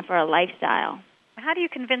just kind of for a lifestyle. How do you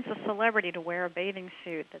convince a celebrity to wear a bathing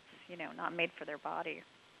suit that's, not made for their body?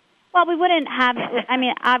 Well, we wouldn't have,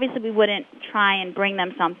 obviously we wouldn't try and bring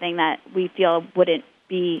them something that we feel wouldn't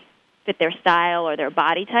fit their style or their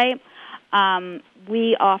body type.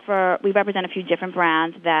 We represent a few different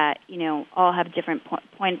brands that, all have different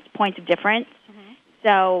points of difference. Mm-hmm.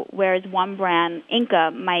 So whereas one brand,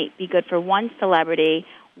 Inca, might be good for one celebrity,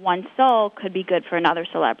 one soul could be good for another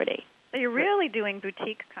celebrity. So you're really doing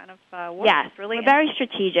boutique kind of work. Yes, really we're very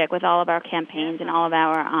strategic with all of our campaigns and all of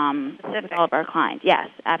our with all of our clients. Yes,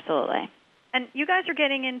 absolutely. And you guys are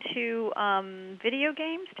getting into video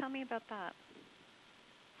games. Tell me about that.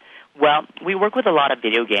 Well, we work with a lot of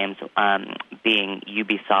video games, being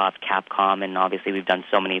Ubisoft, Capcom, and obviously we've done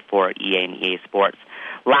so many for EA and EA Sports.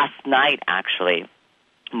 Last night, actually,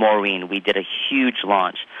 Maureen, we did a huge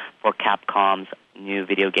launch for Capcom's new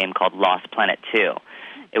video game called Lost Planet 2.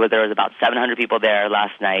 There was about 700 people there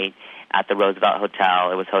last night at the Roosevelt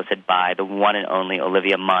Hotel. It was hosted by the one and only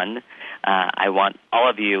Olivia Munn. I want all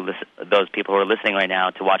of you, those people who are listening right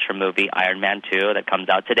now, to watch her movie Iron Man 2 that comes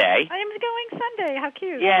out today. I am going Sunday. How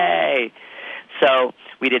cute. Yay. So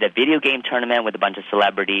we did a video game tournament with a bunch of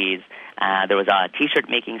celebrities. There was a T-shirt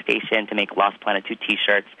making station to make Lost Planet 2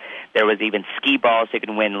 T-shirts. There was even skee balls so you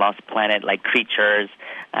can win Lost Planet-like creatures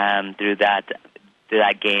through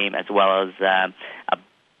that game, as well as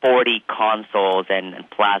 40 consoles and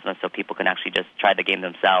plasma so people can actually just try the game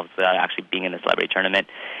themselves without actually being in the celebrity tournament.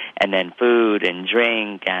 And then food and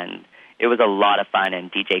drink, and it was a lot of fun.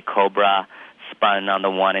 And DJ Cobra spun on the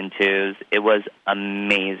 1 and 2s. It was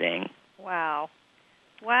amazing. Wow.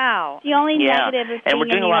 The only negative is being in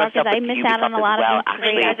New York is I miss out on a lot of things.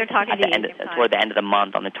 Actually, you guys are talking toward the end of the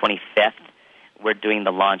month, on the 25th, we're doing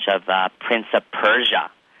the launch of Prince of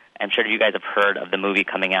Persia. I'm sure you guys have heard of the movie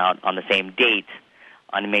coming out on the same date,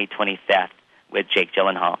 on May 25th, with Jake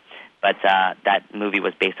Gyllenhaal. But that movie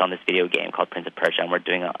was based on this video game called Prince of Persia, and we're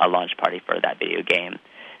doing a launch party for that video game.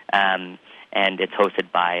 And it's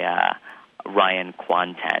hosted by Ryan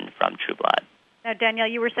Kwanten from True Blood. Now, Danielle,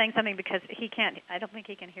 you were saying something because I don't think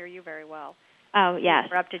he can hear you very well. Oh, yes.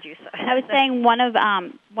 Interrupted you. I was saying one of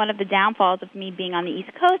the downfalls of me being on the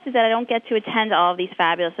East Coast is that I don't get to attend all of these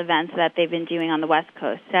fabulous events that they've been doing on the West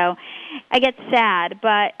Coast. So I get sad,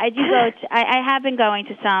 but I do go. I have been going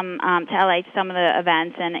to some to LA to some of the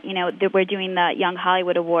events, and we're doing the Young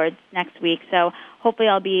Hollywood Awards next week. So hopefully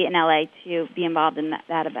I'll be in LA to be involved in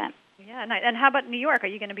that event. Yeah, nice. And how about New York? Are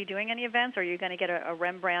you going to be doing any events, or are you going to get a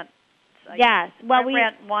Rembrandt? Yes. Well,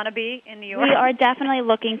 Rembrandt wannabe in New York? We are definitely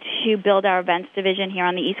looking to build our events division here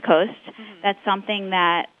on the East Coast. Mm-hmm. That's something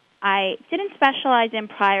that I didn't specialize in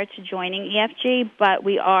prior to joining EFG, but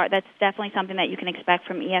that's definitely something that you can expect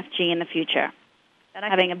from EFG in the future. And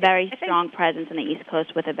having a very strong presence in the East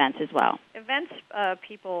Coast with events as well. Events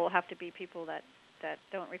people have to be people that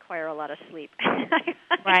don't require a lot of sleep.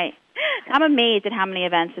 Right. I'm amazed at how many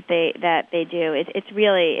events that they do.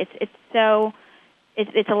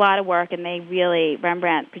 It's a lot of work, and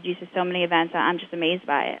Rembrandt produces so many events. I'm just amazed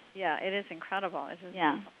by it. Yeah, it is incredible.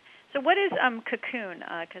 Yeah. So what is Cocoon?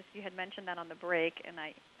 Because you had mentioned that on the break, and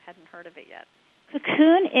I hadn't heard of it yet.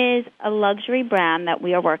 Cocoon is a luxury brand that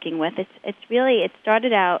we are working with. It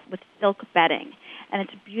started out with silk bedding, and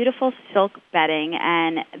it's beautiful silk bedding,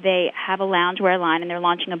 and they have a loungewear line, and they're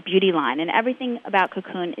launching a beauty line, and everything about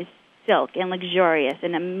Cocoon is silk and luxurious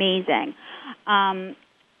and amazing.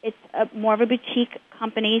 It's more of a boutique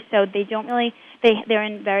company, so they don't really, they're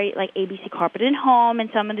in very, like, ABC Carpet and Home and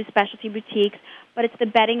some of the specialty boutiques, but it's the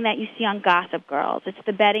bedding that you see on Gossip Girls. It's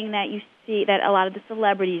the bedding that you see that a lot of the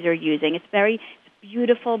celebrities are using. It's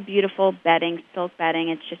beautiful, beautiful bedding, silk bedding.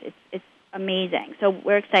 It's amazing. So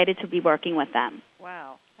we're excited to be working with them.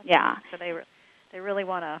 Wow. Yeah. So they really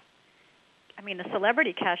want to, the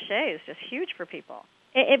celebrity cachet is just huge for people.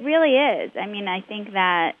 It really is. I think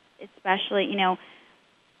that especially,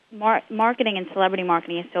 marketing and celebrity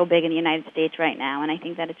marketing is so big in the United States right now, and I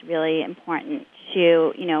think that it's really important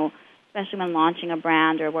to, especially when launching a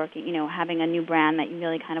brand or working, having a new brand that you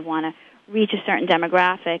really kind of want to reach a certain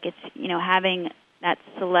demographic. It's, having that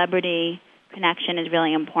celebrity connection is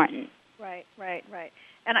really important. Right.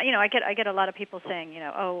 And I get a lot of people saying,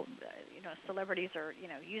 celebrities are,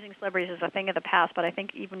 using celebrities as a thing of the past, but I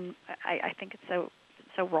think I think it's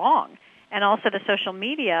so wrong. And also the social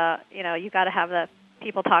media, you got to have the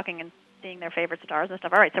people talking and seeing their favorite stars and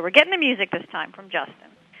stuff. All right, so we're getting the music this time from Justin.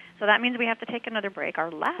 So that means we have to take another break, our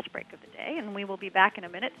last break of the day, and we will be back in a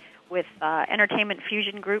minute with Entertainment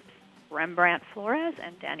Fusion Group's Rembrandt Flores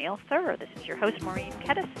and Danielle Thur. This is your host, Maureen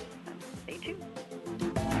Kedes. Stay tuned.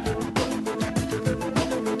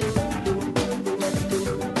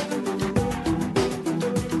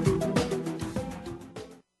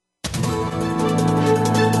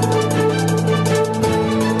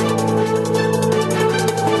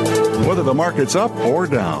 Whether the market's up or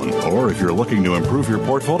down, or if you're looking to improve your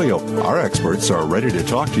portfolio, our experts are ready to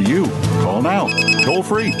talk to you. Call now. Toll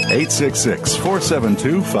free,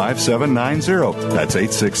 866-472-5790. That's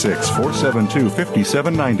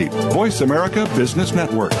 866-472-5790. Voice America Business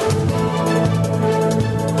Network.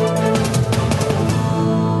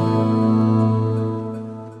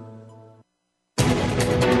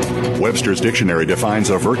 Webster's Dictionary defines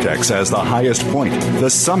a vertex as the highest point, the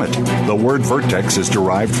summit. The word vertex is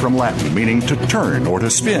derived from Latin, meaning to turn or to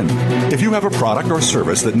spin. If you have a product or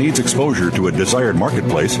service that needs exposure to a desired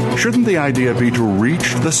marketplace, shouldn't the idea be to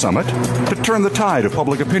reach the summit? To turn the tide of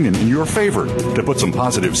public opinion in your favor? To put some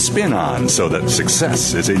positive spin on so that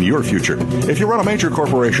success is in your future? If you run a major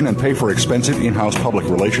corporation and pay for expensive in-house public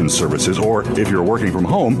relations services, or if you're working from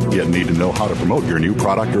home yet need to know how to promote your new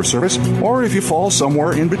product or service, or if you fall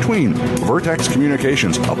somewhere in between, Vertex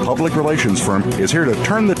Communications, a public relations firm, is here to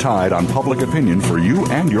turn the tide on public opinion for you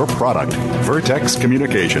and your product. Vertex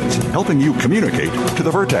Communications, helping you communicate to the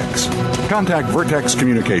Vertex. Contact Vertex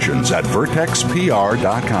Communications at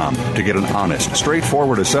vertexpr.com to get an honest,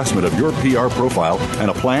 straightforward assessment of your PR profile and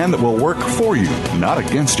a plan that will work for you, not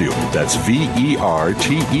against you. That's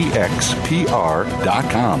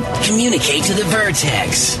vertexpr.com. Communicate to the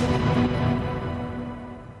Vertex.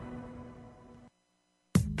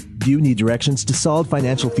 Do you need directions to solid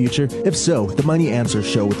financial future? If so, the Money Answer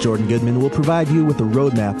Show with Jordan Goodman will provide you with a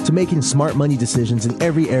roadmap to making smart money decisions in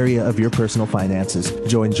every area of your personal finances.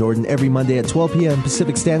 Join Jordan every Monday at 12 p.m.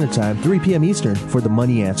 Pacific Standard Time, 3 p.m. Eastern for the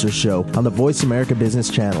Money Answer Show on the Voice America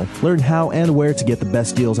Business Channel. Learn how and where to get the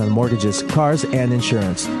best deals on mortgages, cars, and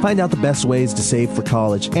insurance. Find out the best ways to save for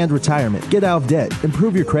college and retirement. Get out of debt,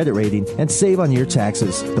 improve your credit rating, and save on your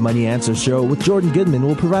taxes. The Money Answer Show with Jordan Goodman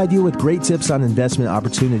will provide you with great tips on investment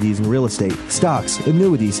opportunities in real estate, stocks,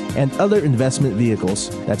 annuities, and other investment vehicles.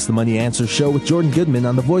 That's the Money Answer Show with Jordan Goodman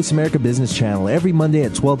on the Voice America Business Channel every Monday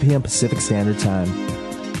at 12 p.m. Pacific Standard Time.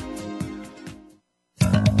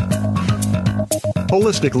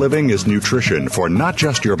 Holistic living is nutrition for not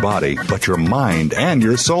just your body, but your mind and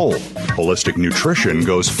your soul. Holistic nutrition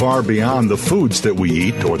goes far beyond the foods that we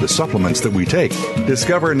eat or the supplements that we take.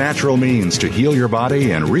 Discover natural means to heal your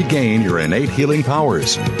body and regain your innate healing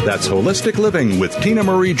powers. That's Holistic Living with Tina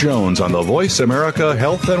Marie Jones on the Voice America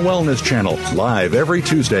Health and Wellness Channel, live every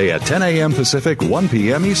Tuesday at 10 a.m. Pacific, 1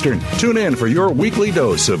 p.m. Eastern. Tune in for your weekly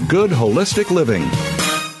dose of good holistic living.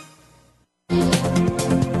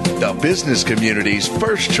 The business community's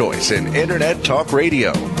first choice in Internet Talk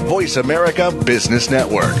Radio. Voice America Business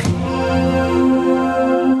Network.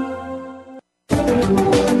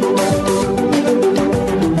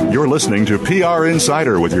 You're listening to PR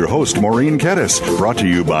Insider with your host, Maureen Kedes, brought to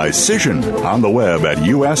you by Cision on the web at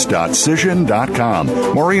us.cision.com.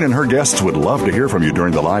 Maureen and her guests would love to hear from you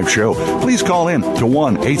during the live show. Please call in to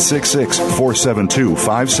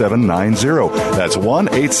 1-866-472-5790. That's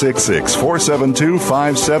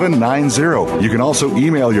 1-866-472-5790. You can also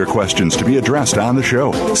email your questions to be addressed on the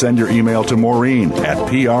show. Send your email to Maureen at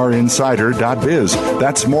prinsider.biz.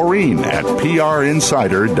 That's Maureen at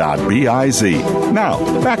prinsider.biz. Now,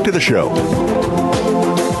 back to the show.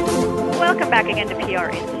 Welcome back again to PR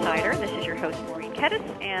Insider. This is your host, Maureen Kedes,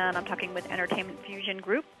 and I'm talking with Entertainment Fusion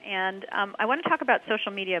Group. And I want to talk about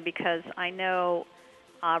social media because I know,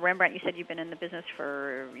 Rembrandt, you said you've been in the business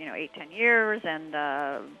for 8-10 years, and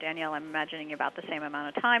Danielle, I'm imagining about the same amount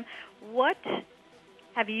of time. What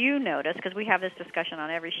have you noticed, because we have this discussion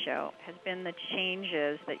on every show, has been the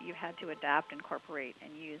changes that you've had to adapt, incorporate,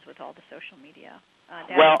 and use with all the social media?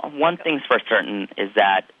 Well, one thing's for certain is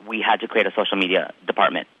that we had to create a social media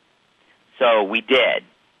department. So we did,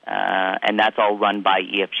 and that's all run by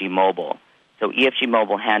EFG Mobile. So EFG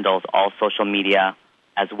Mobile handles all social media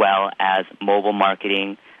as well as mobile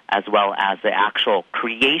marketing, as well as the actual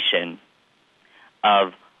creation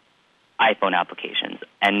of iPhone applications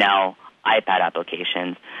and now iPad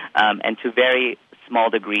applications, and to a very small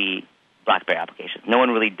degree, BlackBerry applications. No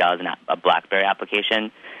one really does a BlackBerry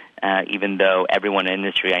application, even though everyone in the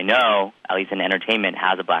industry I know, at least in entertainment,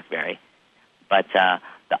 has a BlackBerry. But the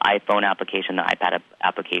iPhone application, the iPad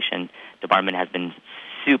application department has been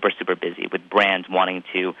super, super busy with brands wanting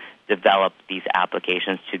to develop these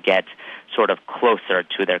applications to get sort of closer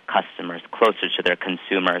to their customers, closer to their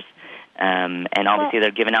consumers. And obviously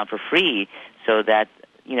they're given out for free so that,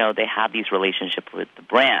 they have these relationships with the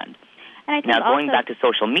brand. And now, going back to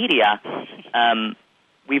social media,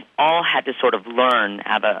 we've all had to sort of learn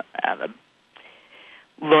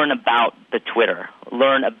about the Twitter,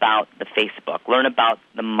 learn about the Facebook, learn about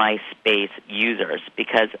the MySpace users,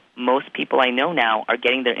 because most people I know now are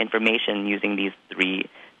getting their information using these 3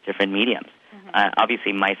 different mediums. Mm-hmm.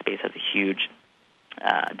 Obviously, MySpace has a huge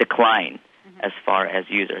decline as far as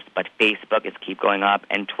users, but Facebook is keep going up,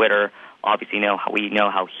 and Twitter, obviously, we know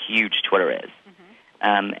how huge Twitter is.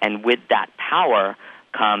 Mm-hmm. And with that power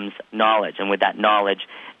comes knowledge, and with that knowledge,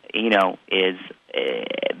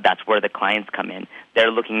 that's where the clients come in.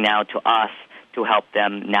 They're looking now to us to help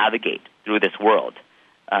them navigate through this world,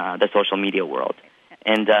 the social media world.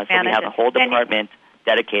 And so we have a whole department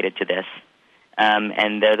dedicated to this,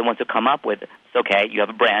 and they're the ones who come up with, okay, you have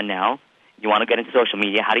a brand now, you want to get into social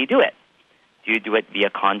media, how do you do it? Do you do it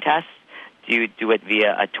via contests? Do you do it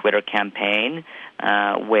via a Twitter campaign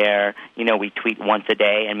where, we tweet once a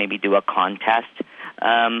day and maybe do a contest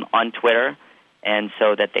on Twitter, and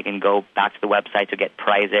so that they can go back to the website to get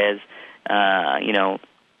prizes, and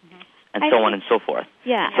so on and so forth.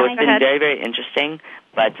 Yeah. So it's been very, very interesting,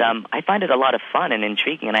 but I find it a lot of fun and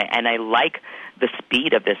intriguing, and I like the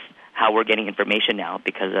speed of this, how we're getting information now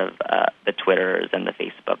because of the Twitters and the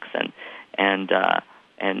Facebooks and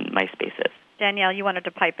MySpaces. Danielle, you wanted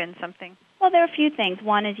to pipe in something? Well, there are a few things.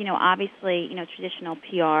 One is, obviously, traditional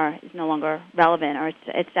PR is no longer relevant, or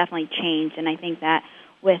it's definitely changed. And I think that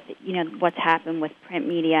with, what's happened with print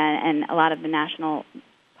media and a lot of the national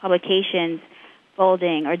publications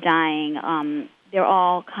folding or dying, they're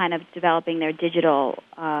all kind of developing their digital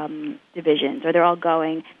divisions, or they all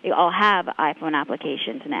have iPhone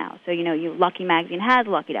applications now. So, Lucky Magazine has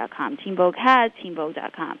Lucky.com, Teen Vogue has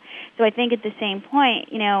TeenVogue.com. So I think at the same point,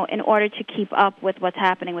 in order to keep up with what's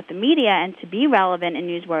happening with the media and to be relevant and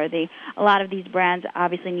newsworthy, a lot of these brands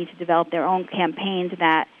obviously need to develop their own campaigns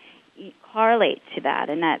that correlate to that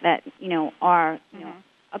and that are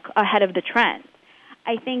ahead of the trend.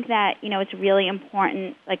 I think that, it's really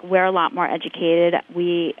important, like we're a lot more educated.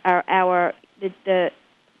 The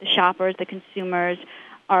shoppers, the consumers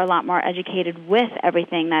are a lot more educated with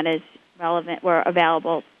everything that is relevant or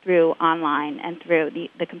available through online and through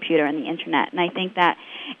the computer and the internet. And I think that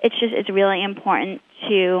it's really important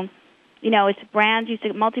to it's brands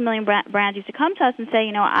multi-million brands used to come to us and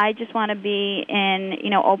say, I just want to be in,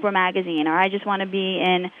 Oprah magazine, or I just want to be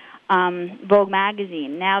in Vogue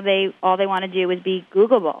magazine. Now all they want to do is be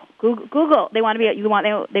Googleable. Google. They want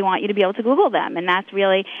you to be able to Google them, and that's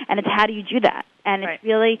really, and it's how do you do that? And It's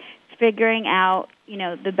really figuring out,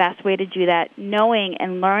 the best way to do that, knowing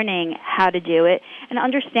and learning how to do it, and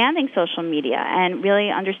understanding social media, and really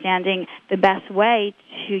understanding the best way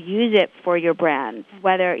to use it for your brand.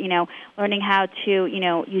 Whether, learning how to,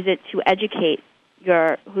 use it to educate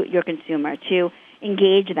your consumer, to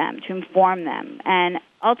engage them, to inform them, and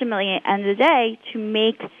ultimately, at the end of the day, to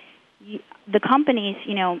make the companies,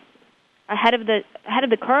 ahead of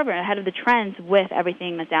the curve or ahead of the trends with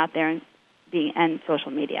everything that's out there and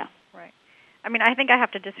social media. Right. I mean, I think I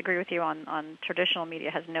have to disagree with you on traditional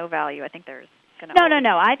media has no value. I think there's going to...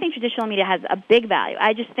 No. I think traditional media has a big value.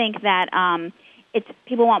 I just think that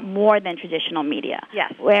people want more than traditional media.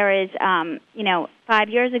 Yes. Whereas, 5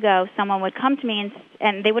 years ago, someone would come to me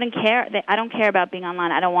and they wouldn't care. I don't care about being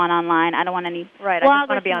online. I don't want online. I don't want any... Right, I just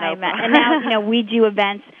want to be on Oprah. And now, we do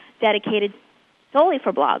events dedicated solely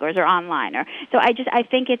for bloggers or online. So I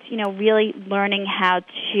think it's, really learning how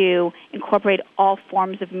to incorporate all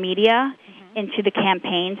forms of media into the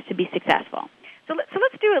campaigns to be successful. So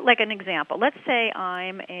let's do it like an example. Let's say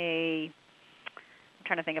I'm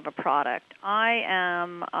trying to think of a product. I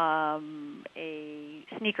am a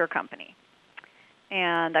sneaker company,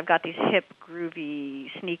 and I've got these hip, groovy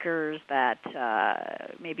sneakers that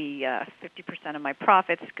maybe 50% of my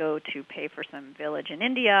profits go to pay for some village in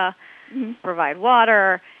India, provide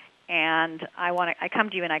water, and I come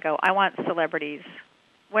to you and I go, I want celebrities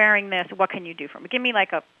wearing this. What can you do for me? Give me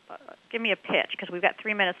a pitch, because we've got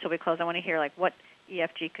 3 minutes till we close. I want to hear what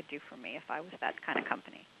EFG could do for me if I was that kind of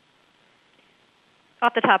company.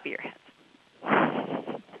 Off the top of your head.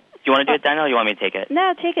 Do you want to do it, Danielle, or you want me to take it?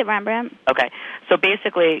 No, take it, Rembrandt. Okay. So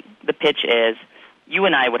basically, the pitch is you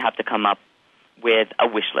and I would have to come up with a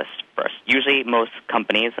wish list first. Usually most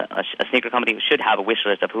companies, a sneaker company, should have a wish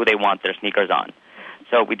list of who they want their sneakers on.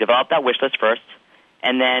 So we develop that wish list first,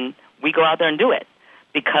 and then we go out there and do it.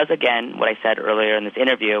 Because, again, what I said earlier in this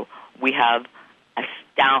interview, we have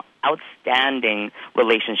outstanding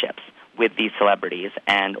relationships with these celebrities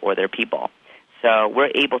or their people. So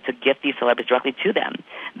we're able to gift these celebrities directly to them.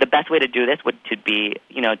 The best way to do this would to be,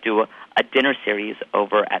 do a dinner series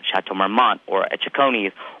over at Chateau Marmont or at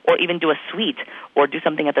Cicconi's, or even do a suite, or do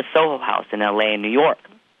something at the Soho House in L.A. and New York,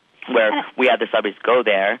 where we have the celebrities go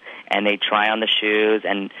there and they try on the shoes,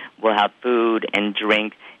 and we'll have food and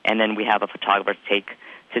drink, and then we have a photographer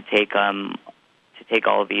to take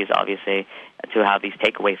all of these, obviously, to have these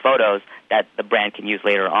takeaway photos that the brand can use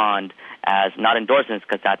later on as not endorsements,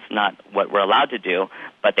 because that's not what we're allowed to do,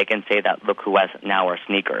 but they can say that, look who has now our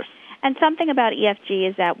sneakers. And something about EFG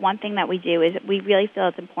is that one thing that we do is we really feel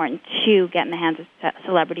it's important to get in the hands of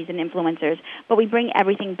celebrities and influencers, but we bring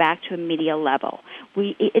everything back to a media level.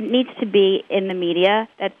 It needs to be in the media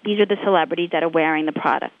that these are the celebrities that are wearing the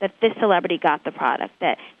product, that this celebrity got the product,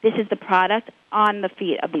 that this is the product on the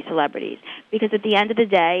feet of these celebrities. Because at the end of the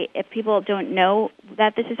day, if people don't know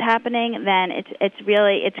that this is happening, then it's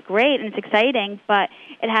great and it's exciting, but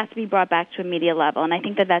it has to be brought back to a media level. And I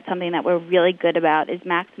think that that's something that we're really good about, is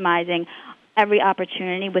maximizing every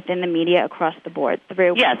opportunity within the media across the board. So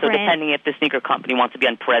depending if the sneaker company wants to be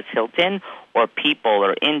on Perez Hilton or People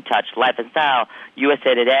or In Touch, Life and Style,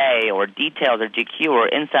 USA Today or Details or GQ or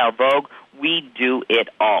InStyle, Vogue, we do it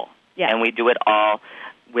all. Yeah. And we do it all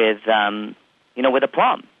with with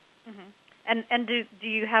aplomb. Mm-hmm. And do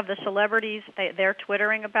you have the celebrities, they're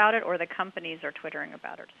Twittering about it, or the companies are Twittering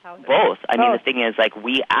about it? Both. I mean, the thing is,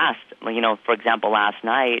 we asked, for example, last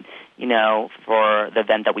night, for the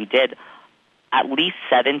event that we did, at least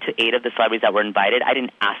 7 to 8 of the celebrities that were invited, I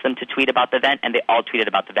didn't ask them to tweet about the event, and they all tweeted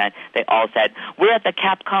about the event. They all said, we're at the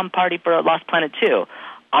Capcom party for Lost Planet 2.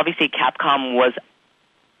 Obviously, Capcom was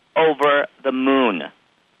over the moon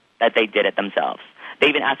that they did it themselves. They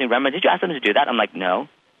even asked me, Rembrandt, did you ask them to do that? I'm like, no.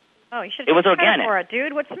 Oh, you should. It was organic. For it,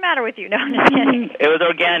 dude. What's the matter with you? No, I'm just kidding. It was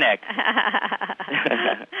organic.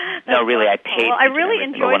 No, really, I paid. Well, I really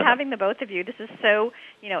enjoyed having the both of you. This is so,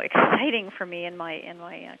 exciting for me in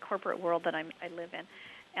my corporate world that I live in,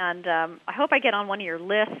 and I hope I get on one of your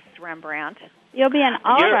lists, Rembrandt. You'll be on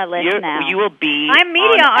all of our lists now. You will be. I'm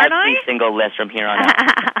media, aren't I? Every single list from here on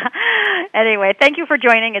out. Anyway, thank you for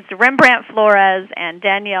joining. It's Rembrandt Flores and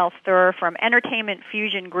Danielle Thur from Entertainment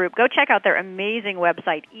Fusion Group. Go check out their amazing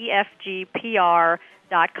website, efgpr.com.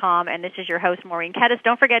 And this is your host, Maureen Kedes.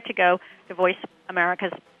 Don't forget to go to Voice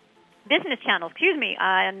America's business channel,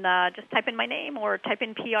 and just type in my name or type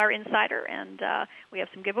in PR Insider, and we have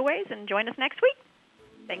some giveaways. And join us next week.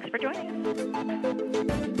 Thanks for joining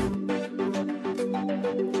us.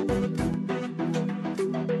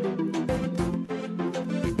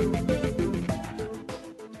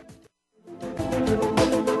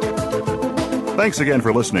 Thanks again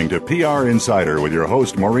for listening to PR Insider with your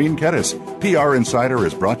host, Maureen Kedes. PR Insider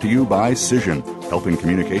is brought to you by Cision, helping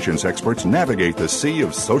communications experts navigate the sea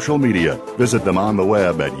of social media. Visit them on the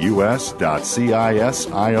web at us.cision.com.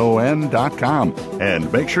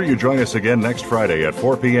 And make sure you join us again next Friday at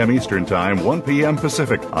 4 p.m. Eastern Time, 1 p.m.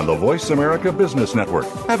 Pacific on the Voice America Business Network.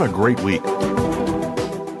 Have a great week.